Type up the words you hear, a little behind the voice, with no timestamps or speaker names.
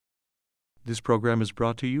This program is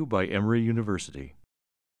brought to you by Emory University.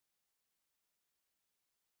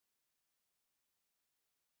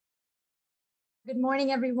 Good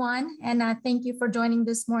morning, everyone, and thank you for joining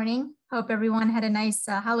this morning. Hope everyone had a nice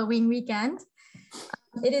Halloween weekend.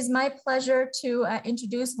 It is my pleasure to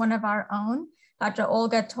introduce one of our own, Dr.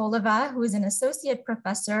 Olga Toleva, who is an associate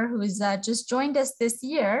professor who has just joined us this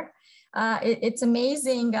year. It's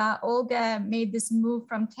amazing. Olga made this move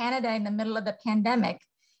from Canada in the middle of the pandemic.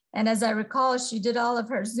 And as I recall, she did all of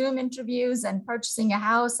her Zoom interviews and purchasing a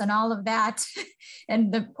house and all of that,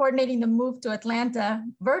 and coordinating the move to Atlanta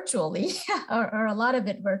virtually, or a lot of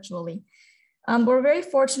it virtually. We're very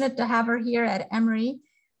fortunate to have her here at Emory.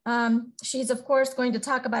 She's, of course, going to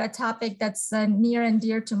talk about a topic that's near and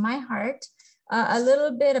dear to my heart. A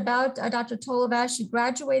little bit about Dr. Toleva. She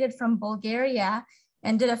graduated from Bulgaria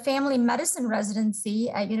and did a family medicine residency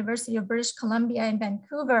at University of British Columbia in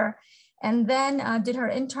Vancouver, and then did her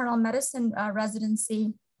internal medicine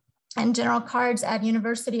residency and general cards at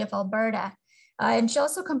University of Alberta. And she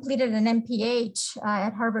also completed an MPH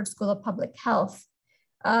at Harvard School of Public Health.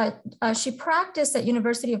 She practiced at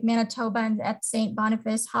University of Manitoba and at St.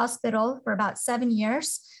 Boniface Hospital for about 7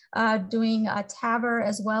 years, doing a TAVR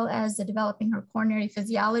as well as developing her coronary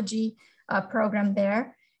physiology program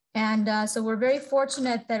there. And so we're very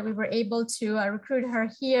fortunate that we were able to recruit her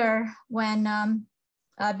here when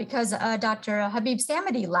because Dr. Habib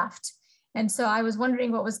Samadi left. And so I was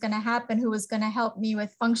wondering what was going to happen, who was going to help me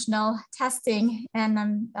with functional testing. And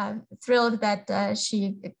I'm thrilled that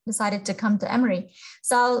she decided to come to Emory.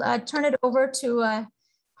 So I'll turn it over to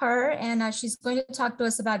her, and she's going to talk to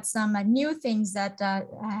us about some new things that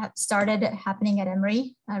have started happening at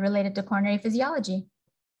Emory related to coronary physiology.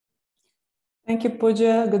 Thank you,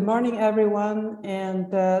 Pooja. Good morning, everyone.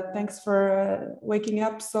 And thanks for waking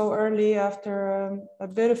up so early after a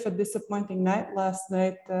bit of a disappointing night last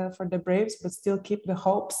night for the Braves, but still keep the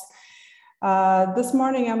hopes. This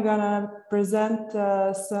morning, I'm going to present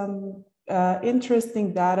some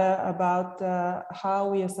interesting data about how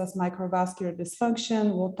we assess microvascular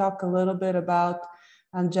dysfunction. We'll talk a little bit about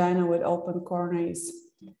angina with open coronaries.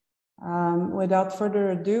 Without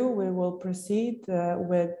further ado, we will proceed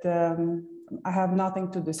with I have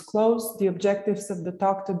nothing to disclose. The objectives of the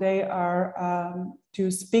talk today are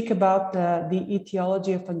to speak about the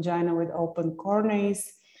etiology of angina with open coronaries,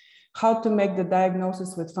 how to make the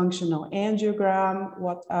diagnosis with functional angiogram,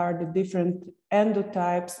 what are the different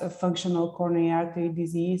endotypes of functional coronary artery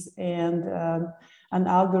disease, and an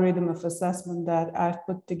algorithm of assessment that I've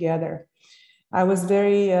put together. I was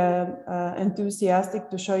very enthusiastic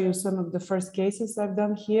to show you some of the first cases I've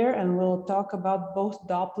done here, and we'll talk about both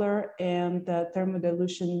Doppler and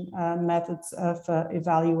thermodilution methods of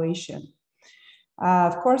evaluation.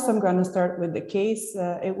 Of course, I'm going to start with the case.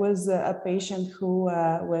 It was a patient who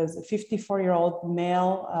was a 54-year-old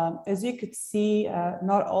male. As you could see,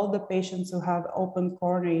 not all the patients who have open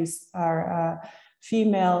coronaries are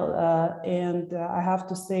female, and I have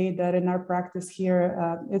to say that in our practice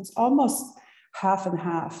here, it's almost half and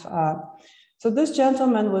half. So this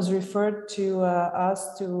gentleman was referred to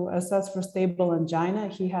us to assess for stable angina.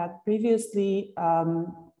 He had previously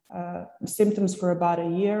symptoms for about a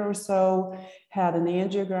year or so, had an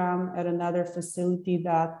angiogram at another facility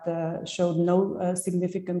that showed no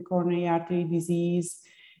significant coronary artery disease,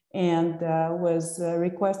 and was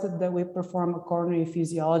requested that we perform a coronary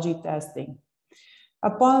physiology testing.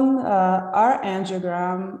 Upon our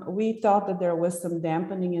angiogram, we thought that there was some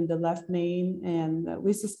dampening in the left main, and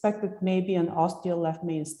we suspected maybe an ostial left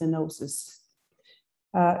main stenosis.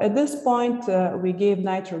 At this point, we gave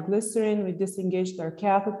nitroglycerin, we disengaged our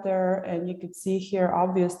catheter, and you could see here,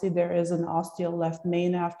 obviously, there is an ostial left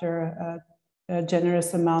main after a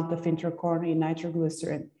generous amount of intracoronary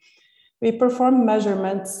nitroglycerin. We performed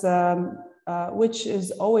measurements which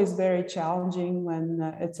is always very challenging when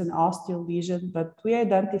it's an ostial lesion, but we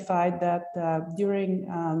identified that during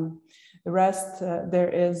the rest, there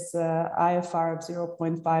is IFR of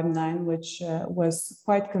 0.59, which was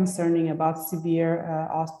quite concerning about severe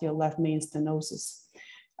ostial left main stenosis.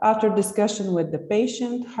 After discussion with the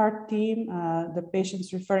patient, heart team, the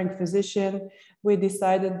patient's referring physician, we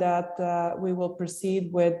decided that we will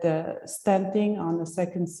proceed with the stenting on the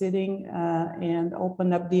second sitting and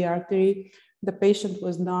open up the artery. The patient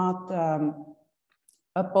was not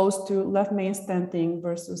opposed to left main stenting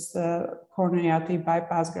versus coronary artery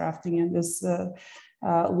bypass grafting in this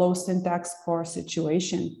low syntax score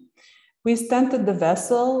situation. We stented the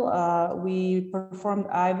vessel, we performed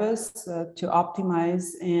IVUS to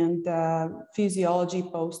optimize, and physiology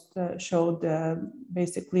post showed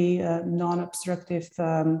basically non-obstructive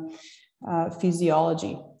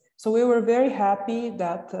physiology. So we were very happy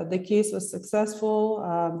that the case was successful.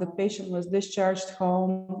 The patient was discharged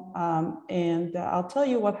home, and I'll tell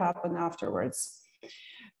you what happened afterwards.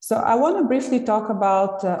 So I want to briefly talk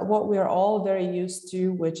about what we are all very used to,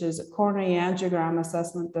 which is a coronary angiogram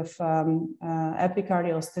assessment of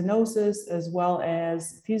epicardial stenosis, as well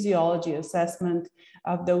as physiology assessment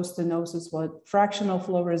of those stenosis with fractional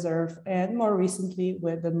flow reserve, and more recently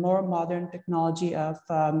with the more modern technology of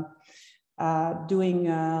doing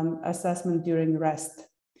assessment during rest.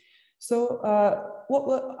 So what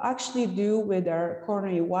we'll actually do with our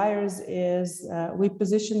coronary wires is we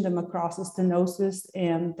position them across the stenosis,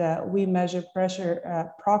 and we measure pressure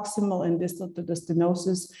proximal and distal to the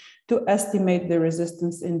stenosis to estimate the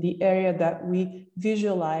resistance in the area that we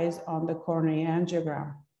visualize on the coronary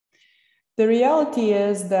angiogram. The reality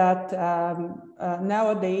is that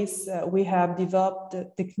nowadays we have developed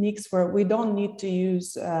techniques where we don't need to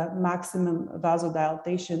use maximum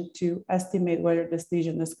vasodilatation to estimate whether this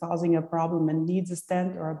lesion is causing a problem and needs a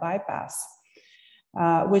stent or a bypass,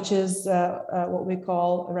 which is what we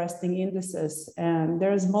call resting indices. And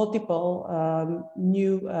there's multiple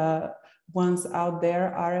new ones out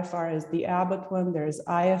there. RFR is the Abbott one. There's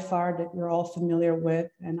IFR that you're all familiar with,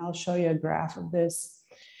 and I'll show you a graph of this.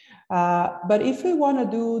 But if we want to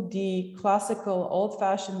do the classical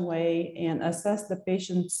old-fashioned way and assess the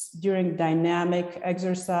patients during dynamic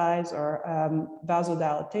exercise or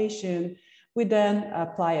vasodilatation, we then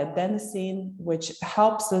apply adenosine, which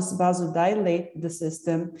helps us vasodilate the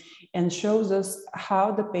system and shows us how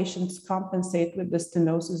the patients compensate with the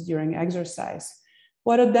stenosis during exercise.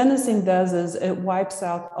 What adenosine does is it wipes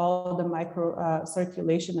out all the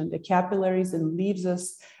microcirculation in the capillaries and leaves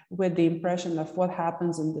us with the impression of what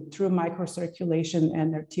happens in the true microcirculation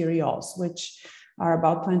and arterioles, which are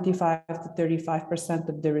about 25 to 35%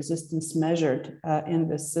 of the resistance measured in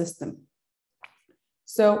this system.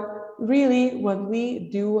 So really, when we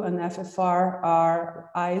do an FFR, our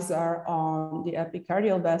eyes are on the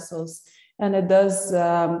epicardial vessels, and it does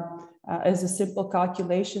as a simple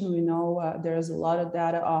calculation. We know there's a lot of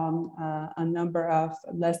data on a number of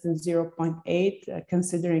less than 0.8,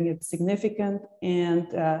 considering it significant and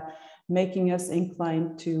making us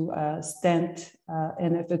inclined to stent.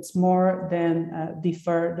 And if it's more, then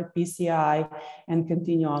defer the PCI and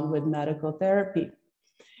continue on with medical therapy.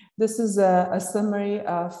 This is a summary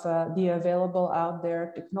of the available out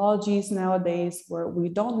there technologies nowadays where we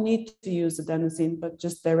don't need to use adenosine, but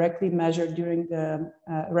just directly measure during the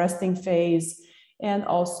resting phase. And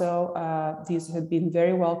also these have been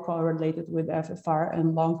very well correlated with FFR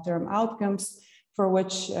and long-term outcomes, for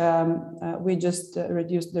which we just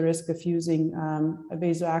reduce the risk of using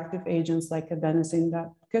vasoactive agents like adenosine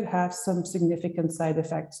that could have some significant side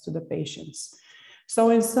effects to the patients. So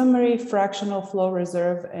in summary, fractional flow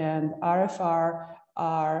reserve and RFR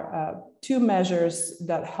are two measures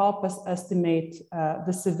that help us estimate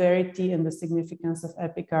the severity and the significance of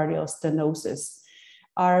epicardial stenosis.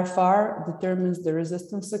 RFR determines the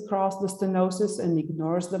resistance across the stenosis and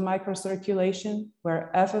ignores the microcirculation,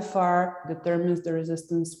 where FFR determines the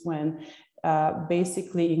resistance when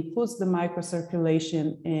basically includes the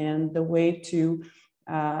microcirculation, and the way to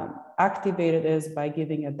activate it is by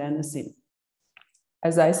giving adenosine.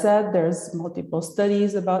 As I said, there's multiple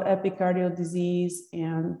studies about epicardial disease,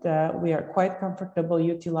 and we are quite comfortable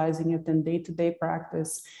utilizing it in day-to-day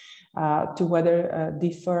practice to whether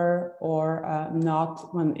defer or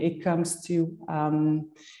not when it comes to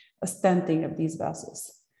stenting of these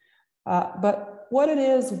vessels. But what it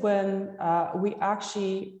is when we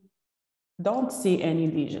actually don't see any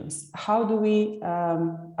lesions, how do we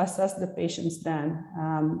assess the patients then?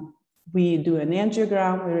 We do an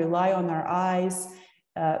angiogram, we rely on our eyes,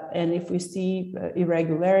 and if we see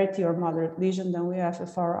irregularity or moderate lesion, then we have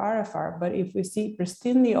FFR or RFR. But if we see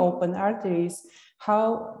pristinely open arteries,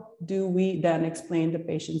 how do we then explain the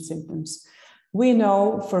patient's symptoms? We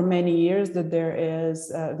know for many years that there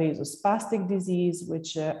is vasospastic disease,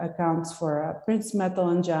 which accounts for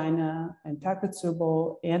Prinzmetal angina and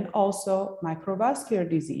Takotsubo, and also microvascular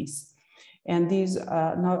disease. And these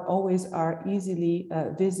not always are easily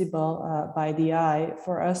visible by the eye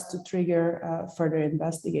for us to trigger further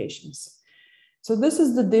investigations. So this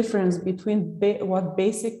is the difference between what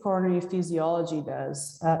basic coronary physiology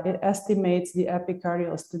does. It estimates the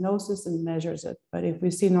epicardial stenosis and measures it. But if we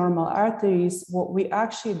see normal arteries, what we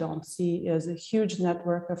actually don't see is a huge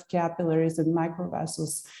network of capillaries and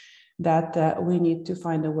microvessels that we need to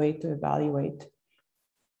find a way to evaluate.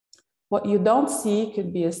 What you don't see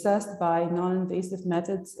could be assessed by non-invasive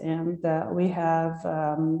methods, and we have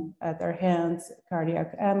at our hands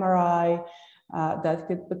cardiac MRI that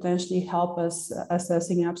could potentially help us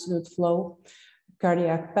assessing absolute flow.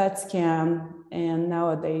 cardiac PET scan, and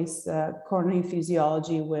nowadays coronary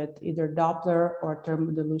physiology with either Doppler or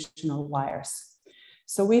thermodelusional wires.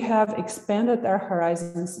 So we have expanded our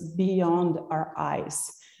horizons beyond our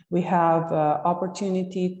eyes. We have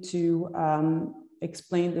opportunity to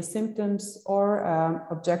explain the symptoms or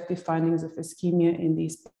objective findings of ischemia in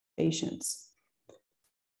these patients.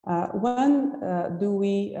 When do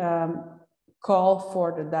we call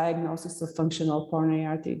for the diagnosis of functional coronary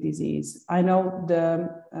artery disease? I know the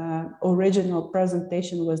original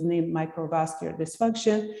presentation was named microvascular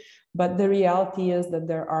dysfunction, but the reality is that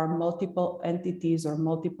there are multiple entities or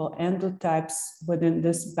multiple endotypes within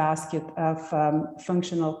this basket of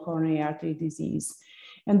functional coronary artery disease.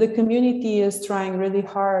 And the community is trying really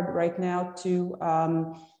hard right now to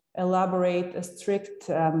elaborate a strict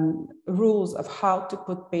rules of how to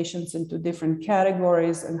put patients into different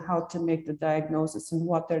categories and how to make the diagnosis and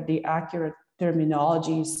what are the accurate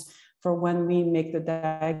terminologies for when we make the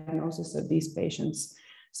diagnosis of these patients.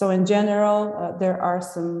 So in general, there are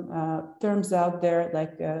some terms out there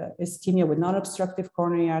like ischemia with non-obstructive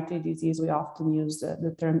coronary artery disease. We often use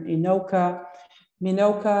the term INOCA.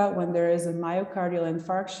 MINOCA, when there is a myocardial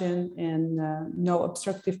infarction and no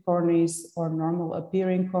obstructive coronaries or normal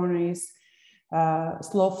appearing coronaries,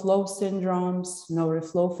 slow flow syndromes, no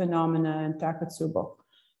reflow phenomena, and Takotsubo.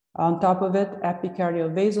 On top of it,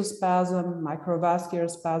 epicardial vasospasm, microvascular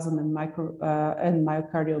spasm, and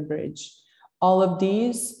myocardial bridge. All of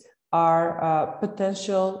these are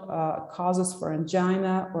potential causes for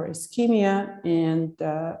angina or ischemia, and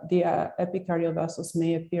the epicardial vessels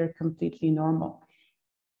may appear completely normal.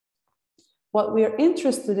 What we're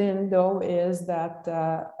interested in, though, is that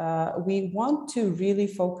we want to really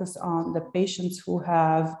focus on the patients who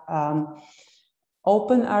have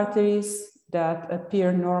open arteries that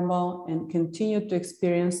appear normal and continue to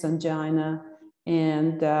experience angina.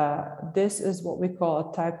 And this is what we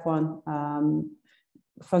call a type 1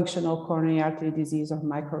 functional coronary artery disease or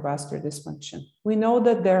microvascular dysfunction. We know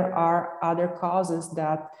that there are other causes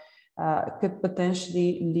that could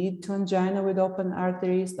potentially lead to angina with open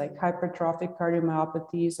arteries, like hypertrophic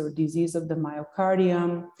cardiomyopathies or disease of the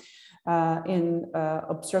myocardium. In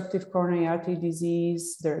obstructive coronary artery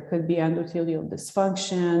disease, there could be endothelial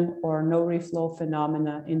dysfunction or no reflow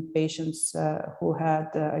phenomena in patients who had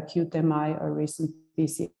acute MI or recent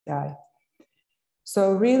PCI.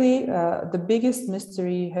 So really, the biggest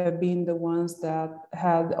mystery have been the ones that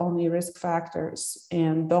had only risk factors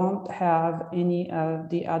and don't have any of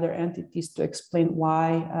the other entities to explain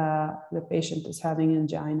why the patient is having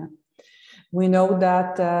angina. We know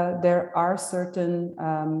that there are certain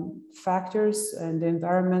factors in the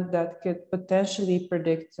environment that could potentially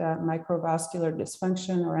predict microvascular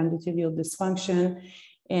dysfunction or endothelial dysfunction,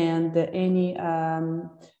 and any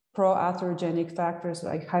pro-atherogenic factors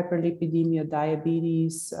like hyperlipidemia,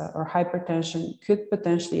 diabetes, or hypertension could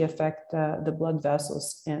potentially affect the blood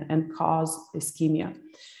vessels and cause ischemia.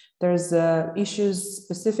 There's issues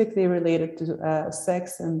specifically related to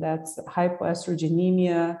sex, and that's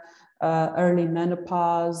hypoestrogenemia, early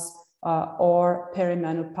menopause, or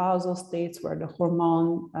perimenopausal states where the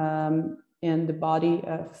hormone in the body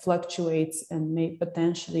fluctuates and may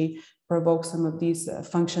potentially provoke some of these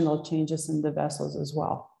functional changes in the vessels as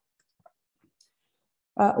well.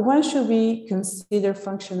 When should we consider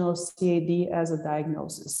functional CAD as a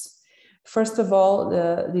diagnosis? First of all,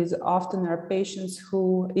 these often are patients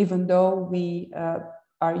who, even though we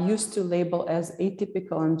are used to label as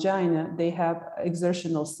atypical angina, they have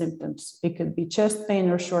exertional symptoms. It could be chest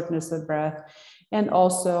pain or shortness of breath, and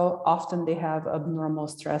also often they have abnormal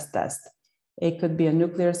stress test. It could be a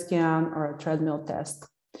nuclear scan or a treadmill test.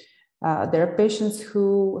 There are patients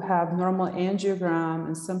who have normal angiogram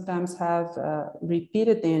and sometimes have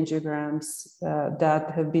repeated angiograms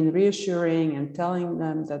that have been reassuring and telling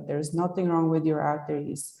them that there's nothing wrong with your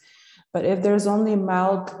arteries. But if there's only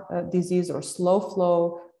mild disease or slow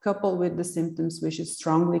flow coupled with the symptoms, we should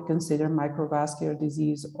strongly consider microvascular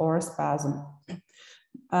disease or spasm.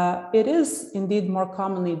 It is indeed more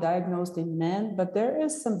commonly diagnosed in men, but there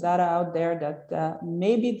is some data out there that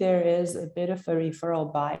maybe there is a bit of a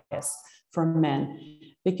referral bias for men,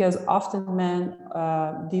 because often men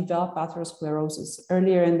develop atherosclerosis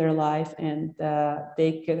earlier in their life, and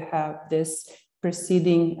they could have this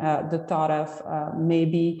preceding the thought of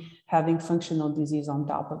maybe having functional disease on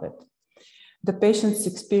top of it. The patients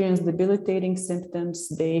experience debilitating symptoms.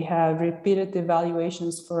 They have repeated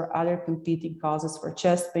evaluations for other competing causes for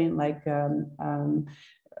chest pain, like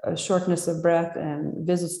shortness of breath, and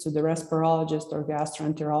visits to the respirologist or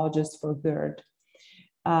gastroenterologist for GERD.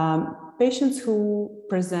 Patients who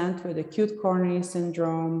present with acute coronary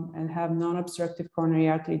syndrome and have non-obstructive coronary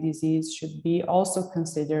artery disease should be also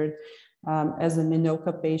considered as a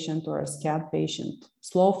Minoka patient or a SCAD patient.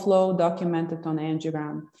 Slow flow documented on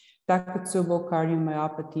angiogram, Takotsubo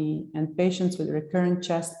cardiomyopathy, and patients with recurrent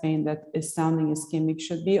chest pain that is sounding ischemic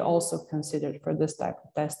should be also considered for this type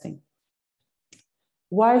of testing.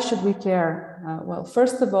 Why should we care? Well,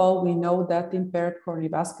 first of all, we know that impaired coronary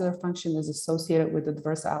vascular function is associated with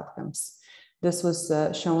adverse outcomes. This was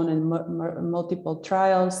shown in multiple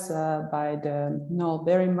trials by the Noel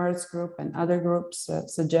Berry-Merz group and other groups,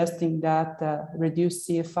 suggesting that reduced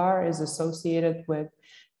CFR is associated with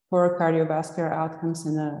poor cardiovascular outcomes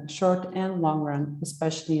in a short and long run,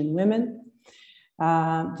 especially in women.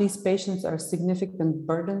 These patients are a significant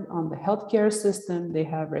burden on the healthcare system. They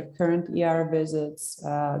have recurrent ER visits.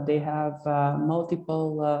 They have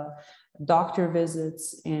multiple doctor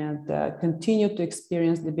visits and continue to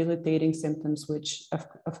experience debilitating symptoms, which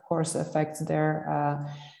of course affects their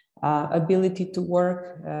ability to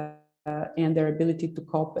work and their ability to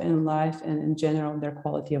cope in life and in general their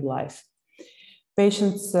quality of life.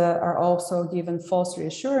 Patients are also given false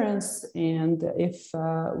reassurance, and if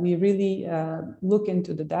we really look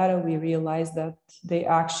into the data, we realize that they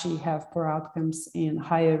actually have poor outcomes and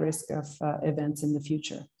higher risk of events in the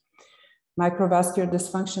future. Microvascular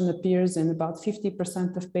dysfunction appears in about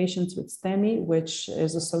 50% of patients with STEMI, which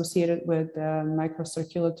is associated with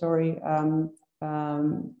microcirculatory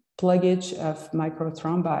pluggage of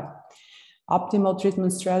microthrombi. Optimal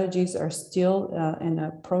treatment strategies are still in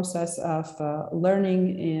a process of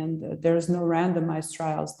learning, and there's no randomized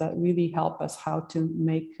trials that really help us how to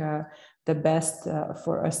make the best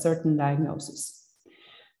for a certain diagnosis.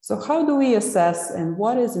 So how do we assess, and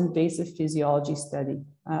what is invasive physiology study?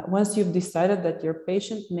 Once you've decided that your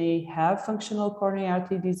patient may have functional coronary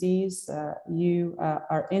artery disease, you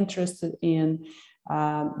are interested in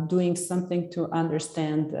doing something to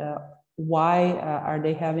understand why are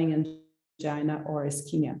they having angina or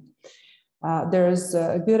ischemia. There's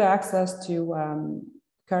good access to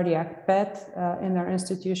cardiac PET in our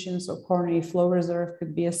institution, so coronary flow reserve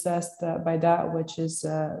could be assessed by that, which is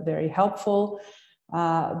very helpful.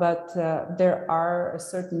 But there are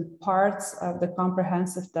certain parts of the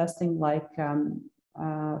comprehensive testing, like,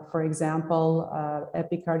 for example,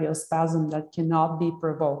 epicardial spasm that cannot be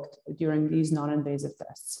provoked during these non-invasive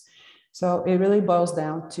tests. So it really boils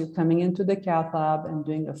down to coming into the cath lab and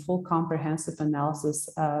doing a full comprehensive analysis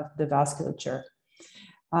of the vasculature.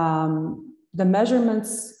 The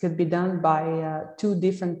measurements could be done by two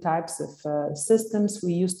different types of systems.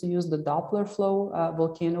 We used to use the Doppler flow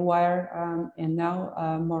volcano wire, and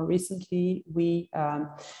now more recently we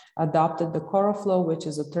adopted the CoroFlow, which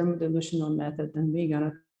is a thermodilutional method, and we're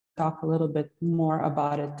going to talk a little bit more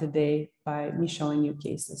about it today by me showing you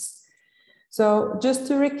cases. So just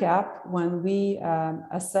to recap, when we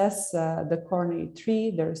assess the coronary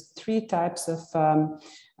tree, there's three types of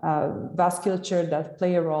vasculature that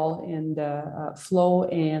play a role in the flow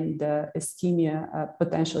and ischemia,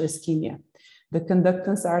 potential ischemia. The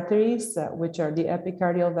conductance arteries, which are the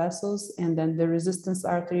epicardial vessels, and then the resistance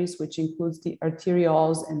arteries, which includes the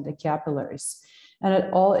arterioles and the capillaries. And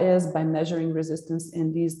it all is by measuring resistance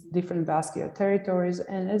in these different vascular territories.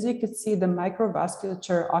 And as you can see, the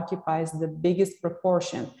microvasculature occupies the biggest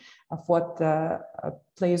proportion of what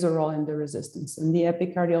plays a role in the resistance. And the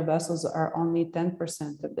epicardial vessels are only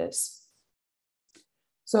 10% of this.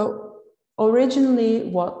 So originally,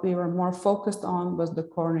 what we were more focused on was the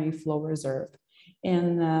coronary flow reserve.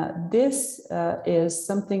 And this is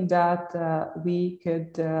something that we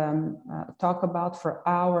could talk about for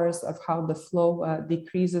hours, of how the flow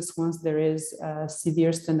decreases once there is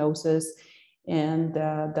severe stenosis, and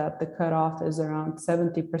that the cutoff is around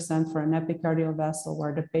 70% for an epicardial vessel,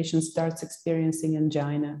 where the patient starts experiencing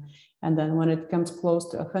angina. And then when it comes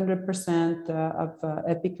close to 100% of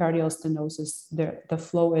epicardial stenosis, the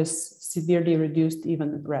flow is severely reduced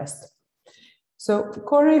even at rest. So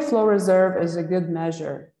coronary flow reserve is a good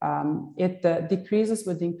measure. It decreases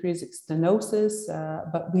with increased stenosis,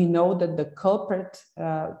 but we know that the culprit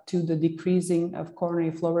to the decreasing of coronary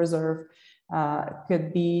flow reserve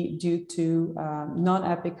could be due to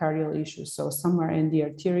non-epicardial issues, so somewhere in the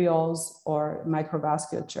arterioles or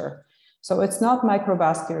microvasculature. So it's not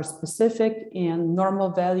microvascular specific, and normal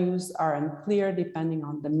values are unclear depending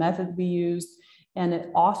on the method we used. And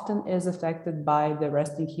it often is affected by the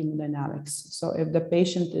resting hemodynamics. So if the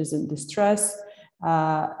patient is in distress,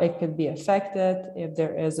 it could be affected if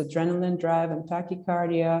there is adrenaline drive and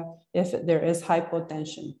tachycardia, if there is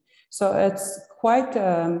hypotension. So it's quite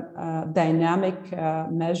a dynamic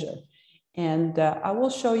measure. And I will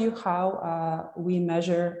show you how we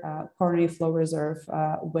measure coronary flow reserve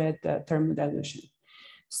with thermodilution.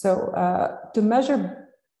 So to measure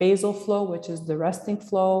basal flow, which is the resting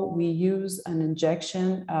flow, we use an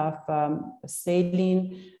injection of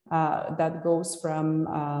saline that goes from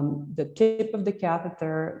the tip of the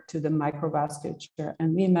catheter to the microvasculature,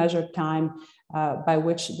 and we measure time by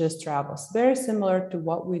which this travels. Very similar to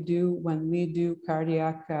what we do when we do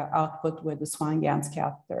cardiac output with the Swan-Ganz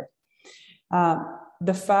catheter.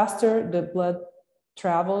 The faster the blood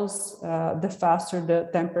travels, the faster the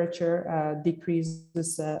temperature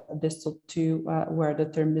decreases distal to where the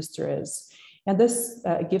thermistor is. And this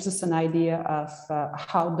gives us an idea of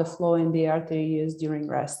how the flow in the artery is during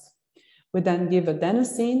rest. We then give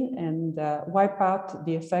adenosine and wipe out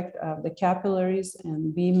the effect of the capillaries,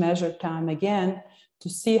 and we measure time again to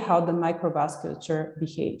see how the microvasculature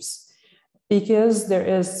behaves. Because there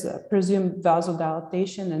is presumed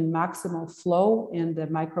vasodilatation and maximal flow in the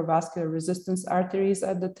microvascular resistance arteries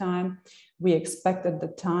at the time, we expect that the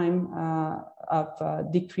time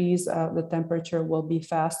of decrease of the temperature will be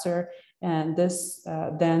faster. And this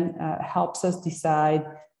then helps us decide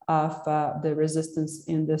of the resistance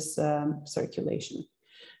in this circulation.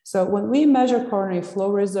 So when we measure coronary flow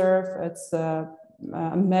reserve, it's a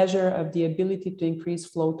measure of the ability to increase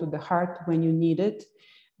flow to the heart when you need it.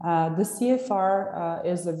 The CFR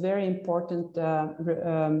is a very important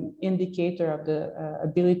indicator of the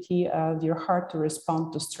ability of your heart to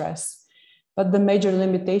respond to stress. But the major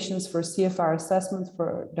limitations for CFR assessment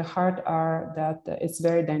for the heart are that it's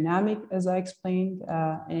very dynamic, as I explained,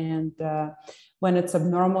 and when it's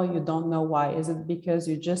abnormal, you don't know why. Is it because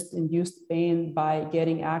you just induced pain by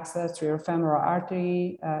getting access to your femoral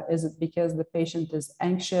artery? Is it because the patient is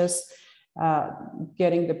anxious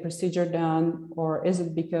getting the procedure done, or is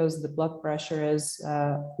it because the blood pressure is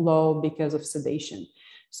low because of sedation?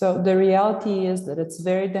 So the reality is that it's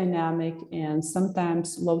very dynamic, and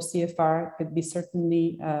sometimes low CFR could be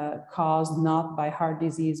certainly caused not by heart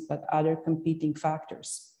disease, but other competing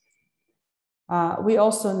factors. We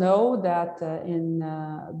also know that in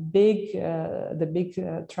the big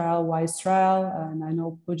trial, WISE trial, and I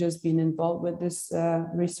know Pooja has been involved with this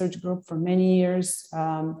research group for many years,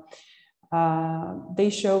 they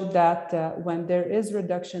showed that when there is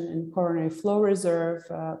reduction in coronary flow reserve,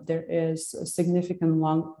 there is a significant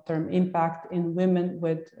long-term impact in women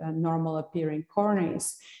with normal appearing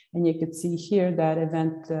coronaries. And you can see here that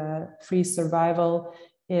event-free survival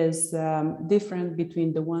is different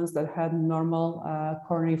between the ones that had normal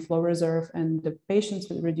coronary flow reserve and the patients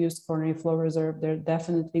with reduced coronary flow reserve. There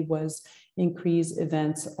definitely was increased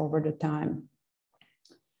events over the time.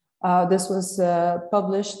 This was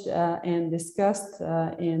published and discussed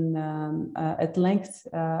at length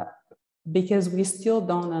because we still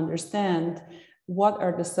don't understand what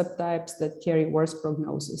are the subtypes that carry worse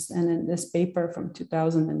prognosis. And in this paper from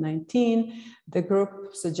 2019, the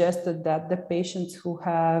group suggested that the patients who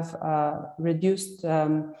have reduced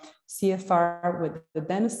CFR with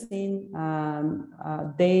adenosine,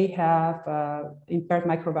 they have impaired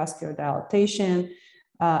microvascular dilatation,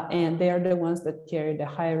 and they are the ones that carry the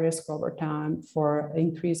high risk over time for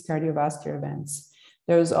increased cardiovascular events.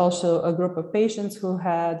 There was also a group of patients who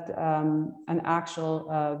had an actual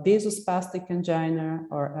vasospastic angina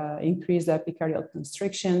or increased epicardial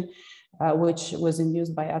constriction, which was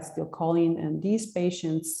induced by acetylcholine, and these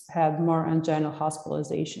patients had more anginal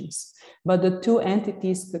hospitalizations. But the two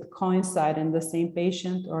entities could coincide in the same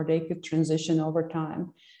patient, or they could transition over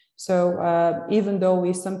time. So even though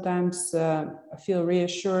we sometimes feel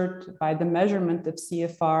reassured by the measurement of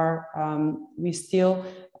CFR, we still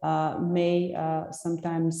may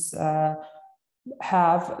sometimes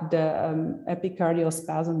have the epicardial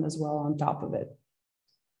spasm as well on top of it.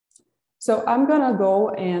 So I'm going to go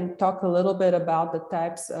and talk a little bit about the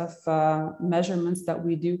types of measurements that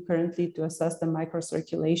we do currently to assess the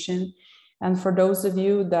microcirculation. And for those of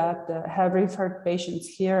you that have referred patients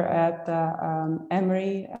here at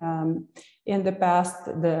Emory, in the past,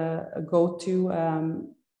 the go-to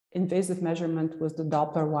invasive measurement was the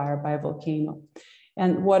Doppler wire by Volcano.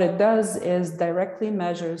 And what it does is directly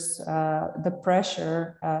measures the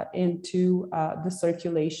pressure into the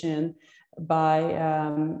circulation by,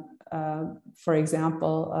 for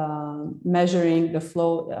example, measuring the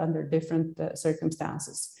flow under different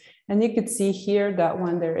circumstances. And you could see here that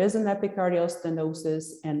when there is an epicardial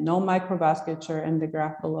stenosis and no microvasculature in the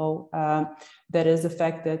graph below that is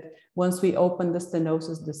affected, once we open the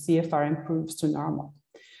stenosis, the CFR improves to normal.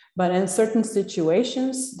 But in certain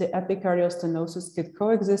situations, the epicardial stenosis could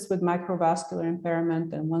coexist with microvascular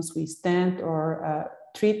impairment. And once we stent or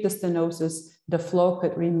treat the stenosis, the flow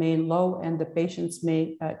could remain low and the patients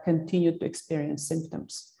may continue to experience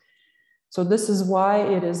symptoms. So this is why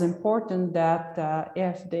it is important that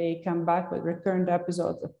if they come back with recurrent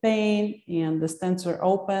episodes of pain and the stents are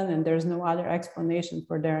open and there's no other explanation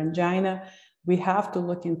for their angina, we have to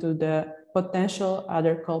look into the potential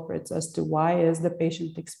other culprits as to why is the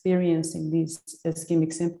patient experiencing these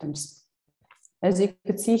ischemic symptoms. As you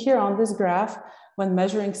could see here on this graph, when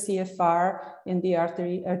measuring CFR in the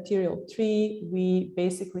arterial tree,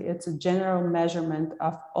 it's a general measurement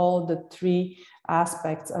of all the three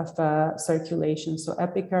aspects of circulation. So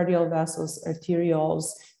epicardial vessels,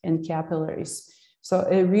 arterioles, and capillaries. So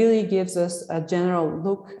it really gives us a general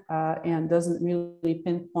look and doesn't really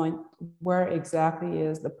pinpoint where exactly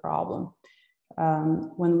is the problem.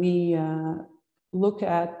 When we look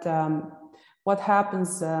at what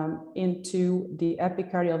happens into the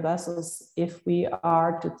epicardial vessels, if we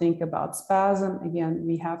are to think about spasm, again,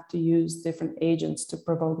 we have to use different agents to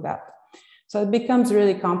provoke that. So it becomes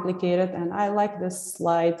really complicated. And I like this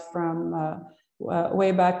slide from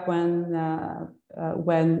way back when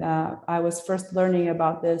I was first learning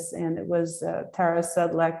about this, and it was Tara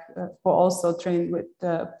Sedlak, who also trained with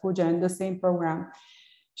Pooja in the same program.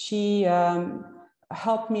 She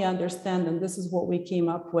helped me understand, and this is what we came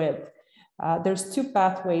up with. There's two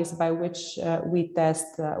pathways by which we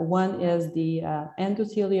test. One is the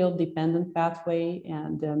endothelial dependent pathway,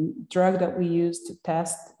 and the drug that we use to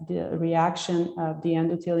test the reaction of the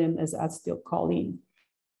endothelium is acetylcholine.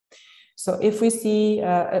 So if we see,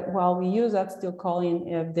 while we use acetylcholine,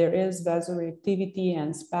 if there is vasoreactivity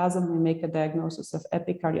and spasm, we make a diagnosis of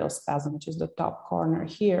epicardial spasm, which is the top corner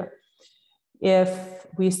here. If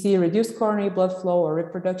we see reduced coronary blood flow or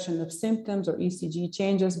reproduction of symptoms or ECG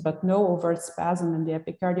changes, but no overt spasm in the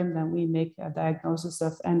epicardium, then we make a diagnosis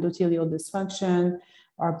of endothelial dysfunction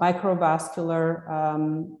or microvascular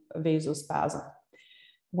vasospasm.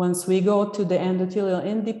 Once we go to the endothelial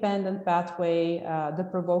independent pathway, the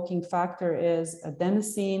provoking factor is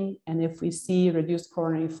adenosine. And if we see reduced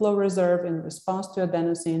coronary flow reserve in response to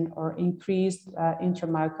adenosine or increased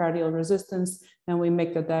intramyocardial resistance, then we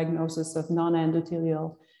make the diagnosis of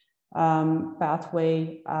non-endothelial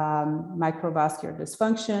pathway microvascular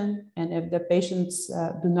dysfunction. And if the patients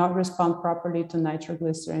do not respond properly to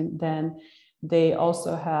nitroglycerin, then they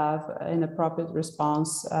also have inappropriate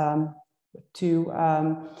response to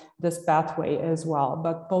this pathway as well.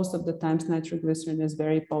 But most of the times nitroglycerin is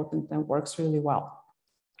very potent and works really well.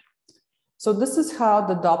 So this is how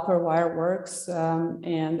the Doppler wire works.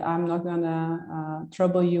 And I'm not gonna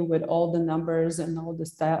trouble you with all the numbers and all the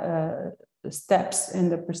steps in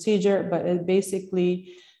the procedure, but it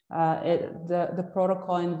basically, the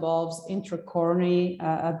protocol involves intracoronary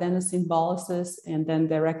adenosine boluses and then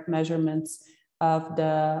direct measurements of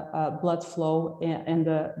the blood flow in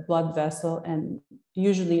the blood vessel. And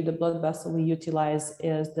usually the blood vessel we utilize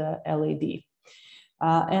is the LAD.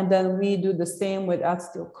 And then we do the same with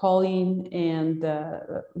acetylcholine, and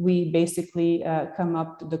we basically come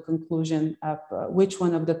up to the conclusion of which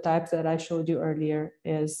one of the types that I showed you earlier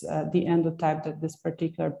is the endotype that this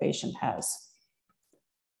particular patient has.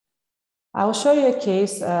 I'll show you a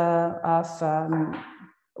case of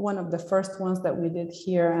one of the first ones that we did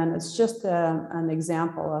here, and it's just an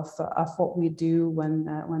example of what we do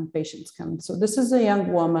when patients come. So this is a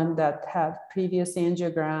young woman that had previous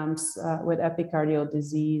angiograms with epicardial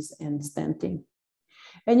disease and stenting.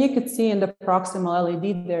 And you could see in the proximal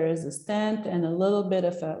LAD, there is a stent and a little bit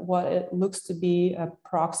of what it looks to be a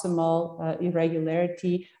proximal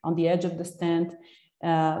irregularity on the edge of the stent.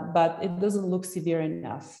 But it doesn't look severe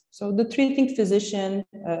enough. So the treating physician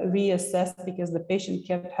reassessed because the patient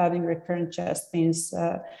kept having recurrent chest pains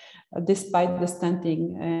despite the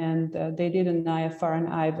stenting, and they did an IFR and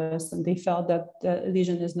IVUS, and they felt that the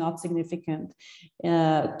lesion is not significant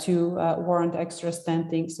to warrant extra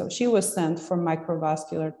stenting. So she was sent for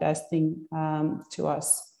microvascular testing to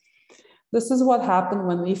us. This is what happened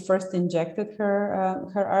when we first injected her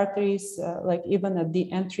arteries. Like even at the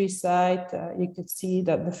entry site, you could see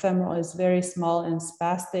that the femoral is very small and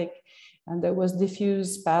spastic, and there was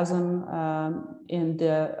diffuse spasm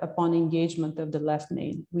upon engagement of the left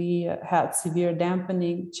main. We had severe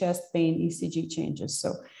dampening, chest pain, ECG changes.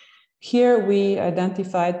 So here we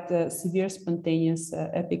identified the severe spontaneous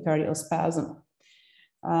epicardial spasm.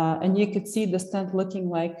 And you could see the stent looking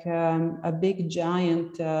like a big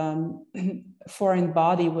giant foreign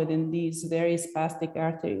body within these very spastic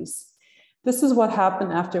arteries. This is what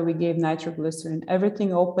happened after we gave nitroglycerin.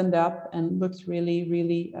 Everything opened up and looked really,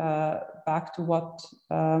 really back to what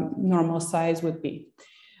normal size would be.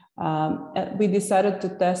 We decided to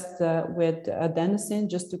test with adenosine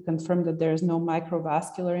just to confirm that there is no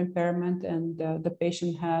microvascular impairment, and the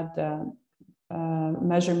patient had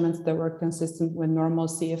measurements that were consistent with normal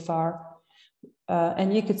CFR.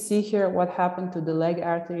 And you could see here what happened to the leg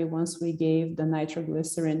artery once we gave the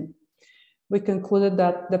nitroglycerin. We concluded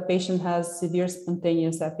that the patient has severe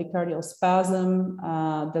spontaneous epicardial spasm.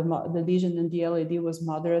 The lesion in the LAD was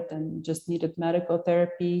moderate and just needed medical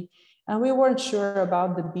therapy. And we weren't sure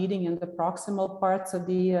about the beating in the proximal parts of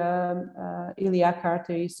the iliac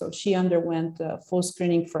artery. So she underwent full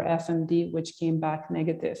screening for FMD, which came back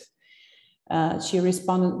negative. She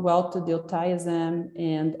responded well to diltiazem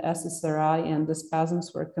and SSRI, and the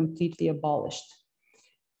spasms were completely abolished.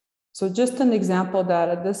 So just an example that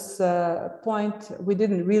at this point, we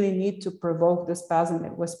didn't really need to provoke the spasm.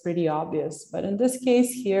 It was pretty obvious. But in this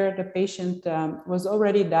case here, the patient was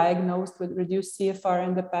already diagnosed with reduced CFR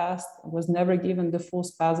in the past, was never given the full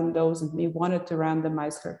spasm dose, and we wanted to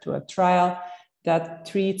randomize her to a trial that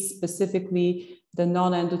treats specifically the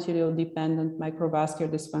non-endothelial dependent microvascular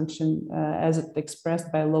dysfunction as it's expressed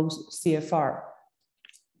by low CFR.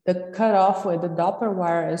 The cutoff with the Doppler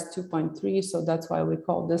wire is 2.3, so that's why we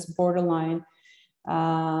call this borderline.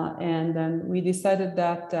 And then we decided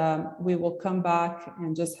that we will come back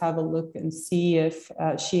and just have a look and see if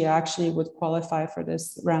she actually would qualify for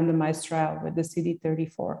this randomized trial with the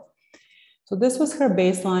CD34. So this was her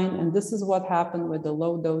baseline, and this is what happened with the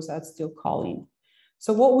low dose acetylcholine.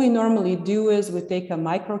 So what we normally do is we take a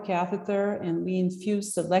microcatheter and we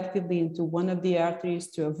infuse selectively into one of the arteries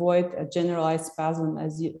to avoid a generalized spasm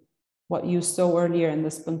as what you saw earlier in the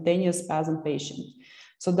spontaneous spasm patient.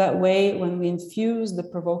 So that way, when we infuse the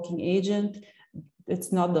provoking agent,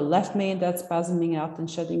 it's not the left main that's spasming out and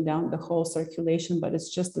shutting down the whole circulation, but it's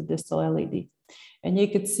just the distal LAD. And you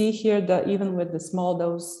could see here that even with the small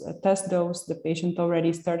dose, test dose, the patient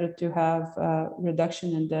already started to have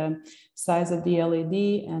reduction in the size of the LAD.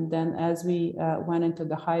 And then as we went into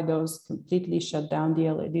the high dose, completely shut down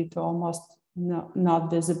the LAD to almost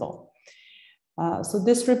not visible. So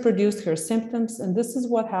this reproduced her symptoms. And this is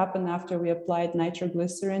what happened after we applied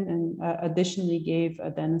nitroglycerin and additionally gave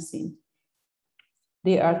adenosine.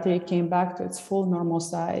 The artery came back to its full normal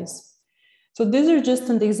size. So these are just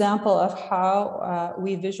an example of how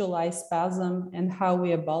we visualize spasm and how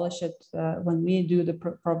we abolish it when we do the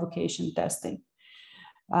provocation testing.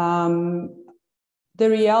 The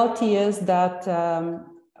reality is that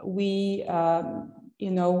we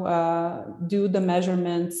do the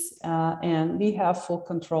measurements and we have full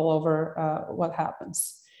control over what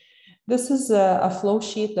happens. This is a flow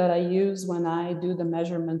sheet that I use when I do the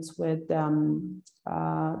measurements with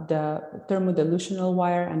the thermodilutional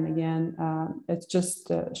wire. And again, it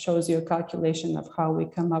just shows you a calculation of how we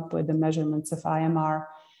come up with the measurements of IMR,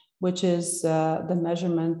 which is the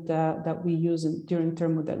measurement that we use during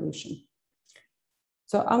thermodilution.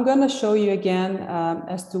 So I'm going to show you again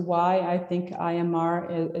as to why I think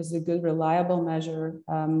IMR is a good, reliable measure.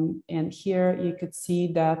 And here you could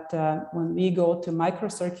see that when we go to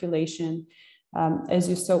microcirculation, as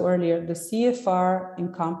you saw earlier, the CFR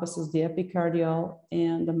encompasses the epicardial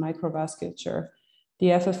and the microvasculature. The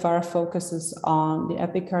FFR focuses on the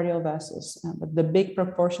epicardial vessels, but the big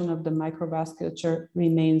proportion of the microvasculature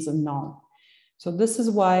remains unknown. So this is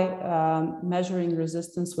why measuring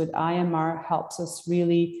resistance with IMR helps us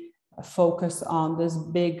really focus on this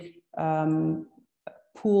big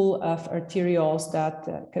pool of arterioles that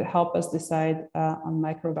could help us decide on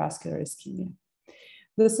microvascular ischemia.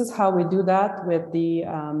 This is how we do that with the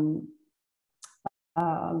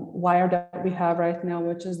wire that we have right now,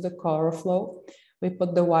 which is the ColoraFlow. We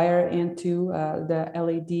put the wire into the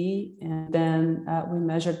LAD and then we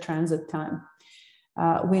measure transit time.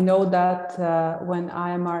 We know that when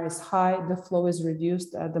IMR is high, the flow is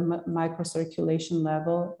reduced at the microcirculation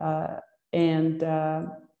level. And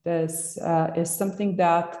this is something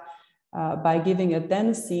that by giving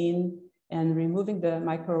adenosine and removing the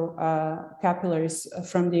microcapillaries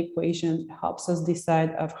from the equation helps us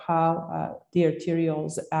decide of how the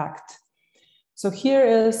arterioles act. So here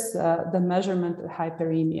is the measurement of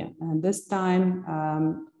hyperemia, and this time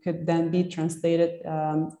could then be translated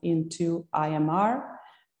into IMR,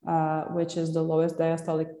 which is the lowest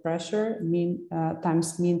diastolic pressure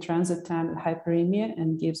times mean transit time at hyperemia,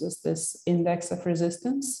 and gives us this index of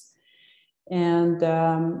resistance. And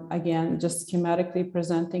again, just schematically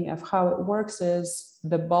presenting of how it works is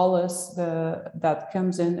the bolus that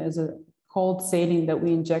comes in as a cold saline that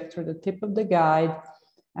we inject through the tip of the guide,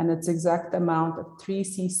 and its exact amount of 3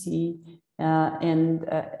 cc, and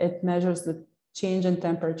it measures the change in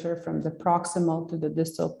temperature from the proximal to the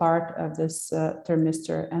distal part of this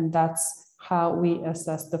thermistor, and that's how we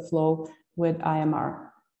assess the flow with IMR.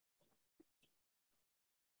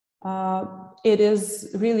 It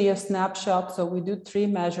is really a snapshot, so we do 3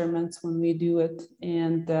 measurements when we do it,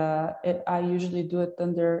 and I usually do it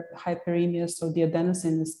under hyperemia, so the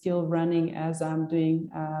adenosine is still running as I'm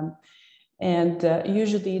doing,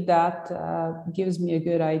 usually that gives me a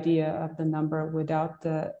good idea of the number without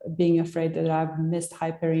being afraid that I've missed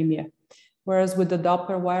hyperemia. Whereas with the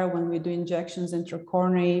Doppler wire, when we do injections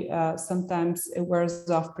intracoronary, sometimes it wears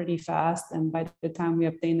off pretty fast, and by the time we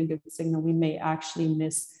obtain a good signal, we may actually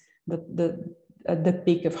miss the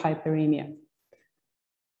peak of hyperemia.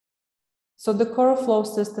 So the CoroFlow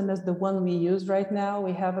system is the one we use right now.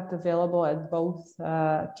 We have it available at both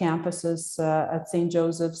campuses, at St.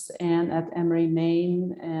 Joseph's and at Emory,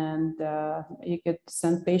 Maine. And you could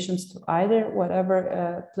send patients to either,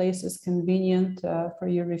 whatever place is convenient for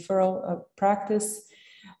your referral practice.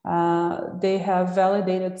 They have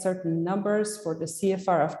validated certain numbers for the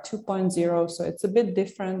CFR of 2.0. So it's a bit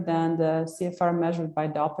different than the CFR measured by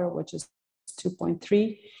Doppler, which is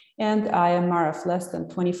 2.3. And IMR of less than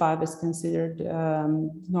 25 is considered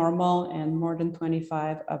normal, and more than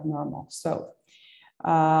 25 abnormal. So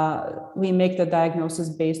we make the diagnosis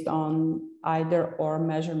based on either or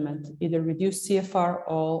measurement, either reduced CFR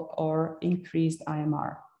or increased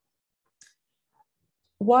IMR.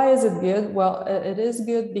 Why is it good? Well, it is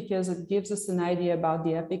good because it gives us an idea about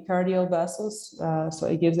the epicardial vessels. So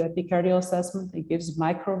it gives epicardial assessment, it gives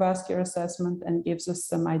microvascular assessment, and gives us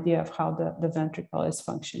some idea of how the ventricle is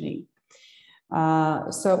functioning.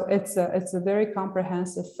 So it's a very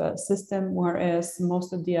comprehensive system, whereas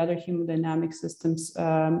most of the other hemodynamic systems,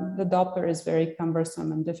 the Doppler is very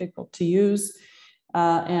cumbersome and difficult to use.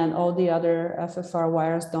 And all the other FFR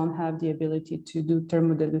wires don't have the ability to do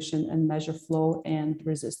thermodilution and measure flow and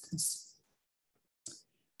resistance.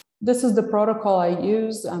 This is the protocol I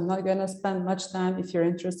use. I'm not going to spend much time. If you're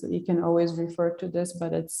interested, you can always refer to this,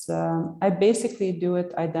 but it's, I basically do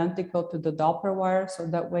it identical to the Doppler wire. So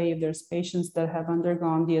that way, if there's patients that have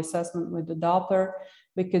undergone the assessment with the Doppler,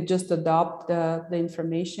 we could just adopt the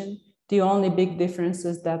information. The only big difference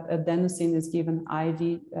is that adenosine is given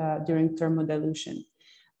IV during thermodilution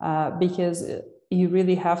because you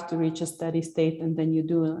really have to reach a steady state, and then you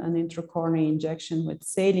do an intracoronary injection with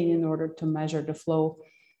saline in order to measure the flow.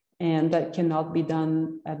 And that cannot be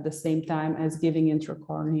done at the same time as giving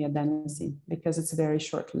intracoronary adenosine because it's very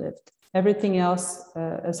short-lived. Everything else,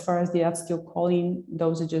 as far as the acetylcholine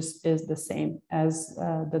dosages, is the same as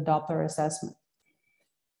the Doppler assessment.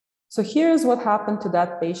 So here's what happened to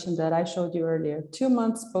that patient that I showed you earlier. 2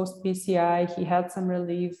 months post-PCI, he had some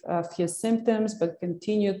relief of his symptoms, but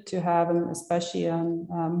continued to have them, especially on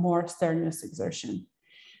more strenuous exertion.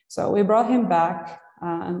 So we brought him back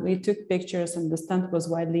and we took pictures, and the stent was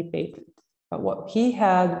widely patent. But what he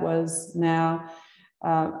had was now,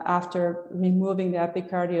 after removing the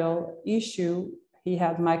epicardial issue, he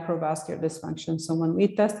had microvascular dysfunction. So when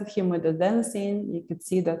we tested him with adenosine, you could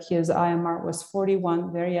see that his IMR was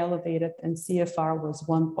 41, very elevated, and CFR was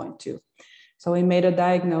 1.2. So we made a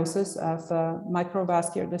diagnosis of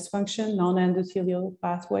microvascular dysfunction, non-endothelial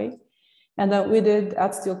pathway. And then we did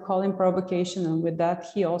acetylcholine provocation. And with that,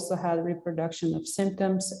 he also had reproduction of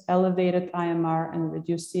symptoms, elevated IMR and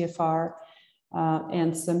reduced CFR,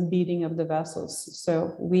 and some beating of the vessels.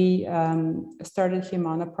 So we started him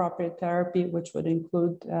on appropriate therapy, which would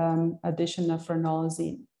include addition of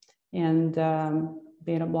phenolazine and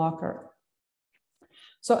beta blocker.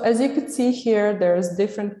 So as you can see here, there's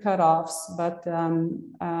different cutoffs, but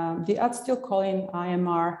the acetylcholine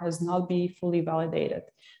IMR has not been fully validated.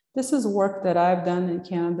 This is work that I've done in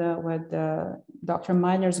Canada with Dr.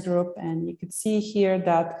 Miner's group, and you could see here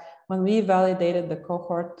that when we validated the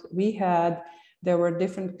cohort, there were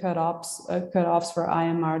different cutoffs for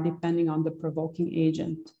IMR depending on the provoking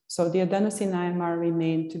agent. So the adenosine IMR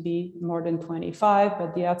remained to be more than 25,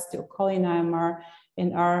 but the acetylcholine IMR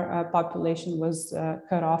in our population was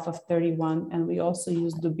cut off of 31, and we also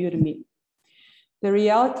used dobutamine. The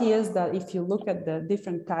reality is that if you look at the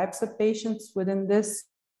different types of patients within this,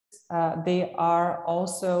 they are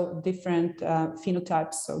also different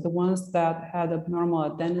phenotypes. So the ones that had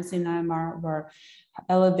abnormal adenosine IMR were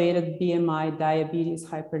elevated BMI, diabetes,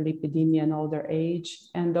 hyperlipidemia, and older age.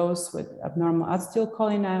 And those with abnormal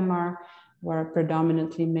acetylcholine IMR were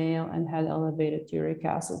predominantly male and had elevated uric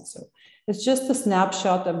acid. So it's just a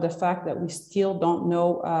snapshot of the fact that we still don't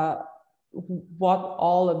know what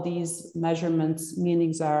all of these measurements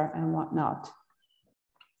meanings are and whatnot.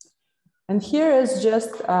 And here is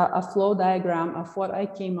just a flow diagram of what I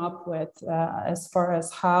came up with as far as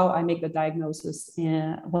how I make the diagnosis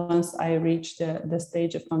once I reach the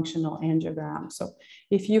stage of functional angiogram. So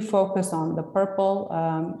if you focus on the purple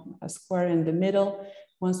square in the middle,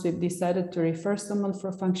 once we've decided to refer someone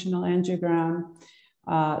for functional angiogram,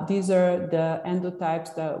 these are the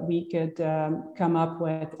endotypes that we could come up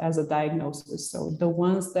with as a diagnosis. So the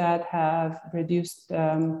ones that have reduced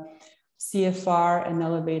CFR and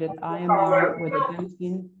elevated IMR with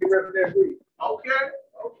adenosine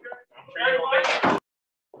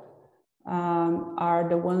are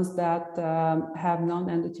the ones that have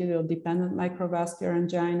non-endothelial dependent microvascular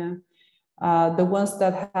angina. The ones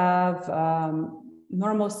that have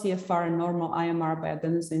normal CFR and normal IMR by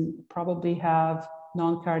adenosine probably have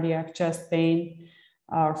non-cardiac chest pain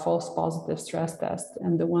or false positive stress test.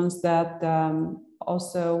 And the ones that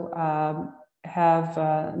also have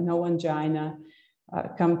no angina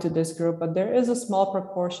come to this group, but there is a small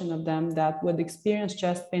proportion of them that would experience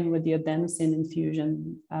chest pain with the adenosine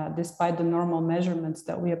infusion, despite the normal measurements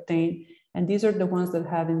that we obtain. And these are the ones that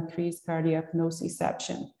have increased cardiac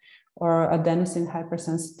nociception or adenosine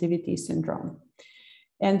hypersensitivity syndrome.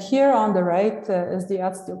 And here on the right is the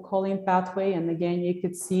acetylcholine pathway. And again, you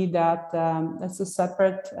could see that it's a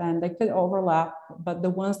separate and they could overlap, but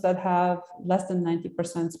the ones that have less than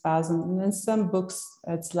 90% spasm, and in some books,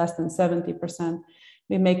 it's less than 70%,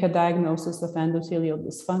 we make a diagnosis of endothelial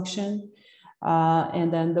dysfunction.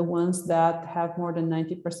 And then the ones that have more than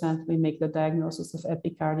 90%, we make the diagnosis of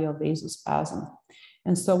epicardial vasospasm,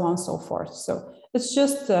 and so on and so forth. So it's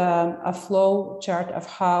just a flow chart of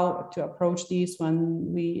how to approach these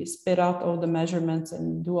when we spit out all the measurements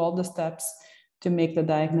and do all the steps to make the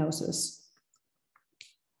diagnosis.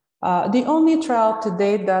 The only trial to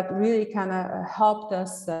date that really kind of helped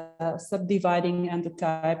us subdividing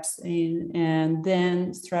endotypes and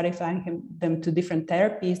then stratifying them to different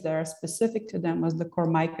therapies that are specific to them was the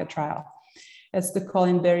Cormica trial. It's the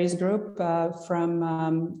Colin Berry's group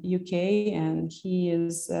from UK, and he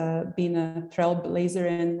is been a trailblazer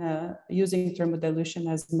in using thermodilution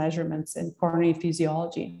as measurements in coronary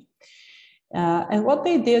physiology. And what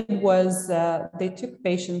they did was they took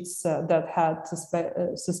patients that had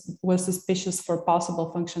were suspicious for possible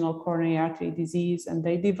functional coronary artery disease, and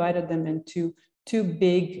they divided them into two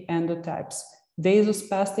big endotypes: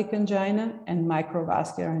 vasospastic angina and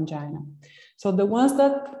microvascular angina. So the ones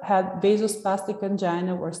that had vasospastic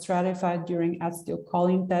angina were stratified during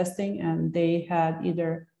acetylcholine testing, and they had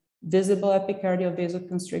either visible epicardial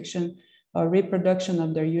vasoconstriction or reproduction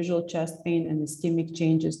of their usual chest pain and ischemic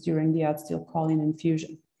changes during the acetylcholine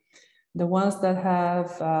infusion. The ones that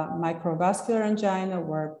have microvascular angina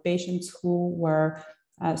were patients who were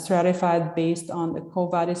stratified based on the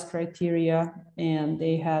Covadis criteria, and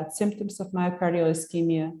they had symptoms of myocardial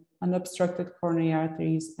ischemia, unobstructed coronary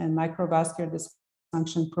arteries, and microvascular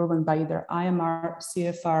dysfunction proven by either IMR,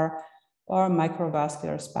 CFR, or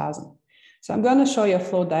microvascular spasm. So I'm going to show you a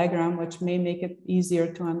flow diagram, which may make it easier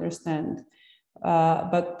to understand.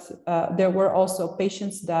 But there were also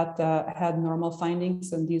patients that had normal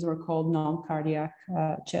findings, and these were called non-cardiac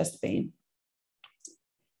chest pain.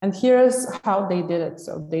 And here's how they did it.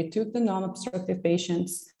 So they took the non-obstructive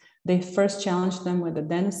patients. They first challenged them with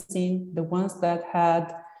adenosine. The ones that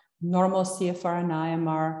had normal CFR and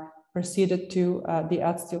IMR proceeded to the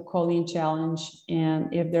acetylcholine challenge.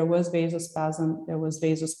 And if there was vasospasm, there was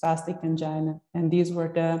vasospastic angina. And these were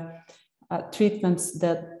the treatments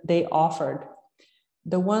that they offered.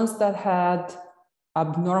 The ones that had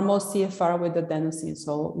abnormal CFR with adenosine,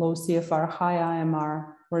 so low CFR, high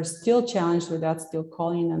IMR, were still challenged with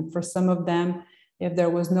acetylcholine. And for some of them, if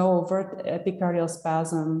there was no overt epicardial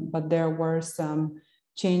spasm, but there were some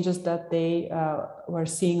changes that they were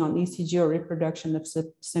seeing on ECG or reproduction of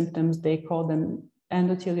symptoms, they called them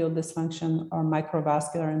endothelial dysfunction or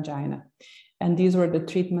microvascular angina. And these were the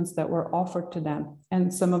treatments that were offered to them.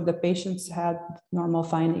 And some of the patients had normal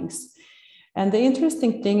findings. And the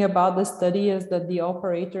interesting thing about the study is that the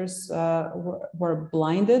operators were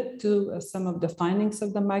blinded to some of the findings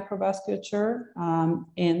of the microvasculature.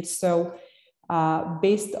 And so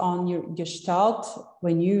based on your gestalt,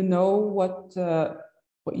 when you know what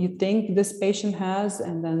you think this patient has,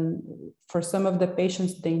 and then for some of the